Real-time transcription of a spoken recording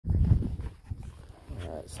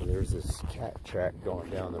Alright, so there's this cat track going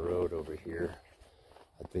down the road over here.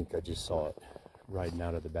 I think I just saw it riding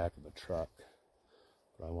out of the back of a truck.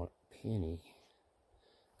 But I want Penny.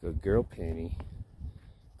 Good girl, Penny.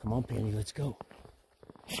 Come on, Penny, let's go.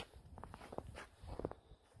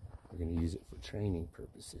 We're going to use it for training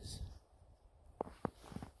purposes.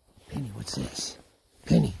 Penny, what's this?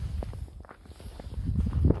 Penny.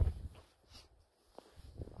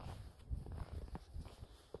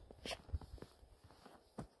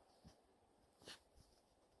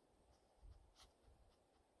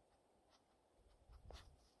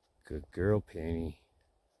 Good girl, Penny.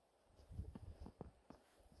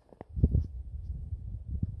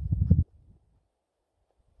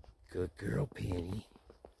 Good girl, Penny.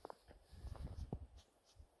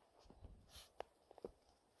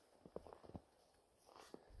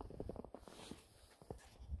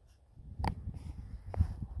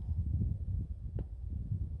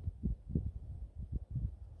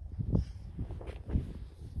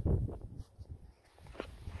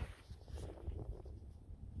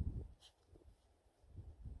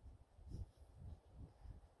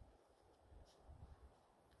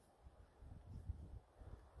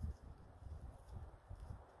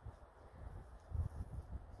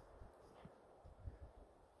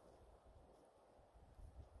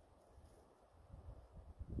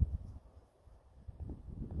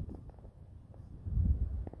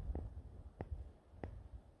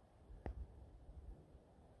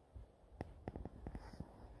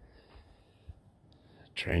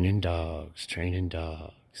 Training dogs, training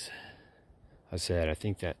dogs. I said, I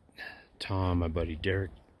think that Tom, my buddy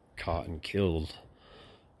Derek, caught and killed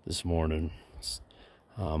this morning.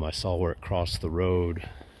 I saw where it crossed the road.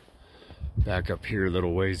 Back up here a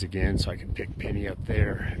little ways again so I can pick Penny up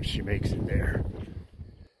there if she makes it there.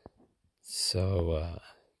 So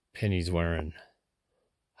Penny's wearing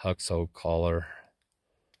Huck's old collar.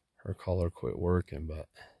 Her collar quit working, but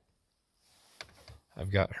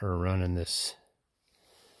I've got her running this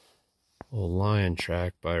little lion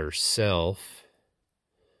track by herself.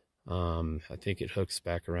 I think it hooks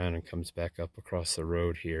back around and comes back up across the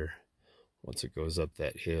road here once it goes up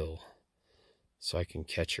that hill. So I can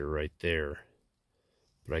catch her right there.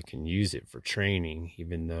 But I can use it for training,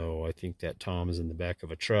 even though I think that Tom is in the back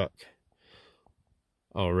of a truck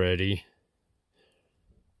already.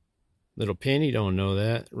 Little Penny don't know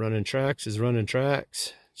that. Running tracks is running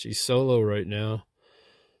tracks. She's solo right now.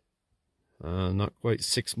 Not quite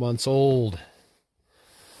 6 months old.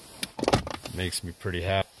 Makes me pretty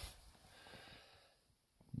happy.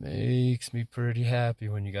 Makes me pretty happy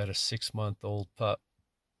when you got a 6-month-old pup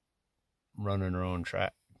running her own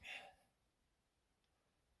track.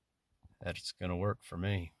 That's gonna work for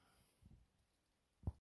me.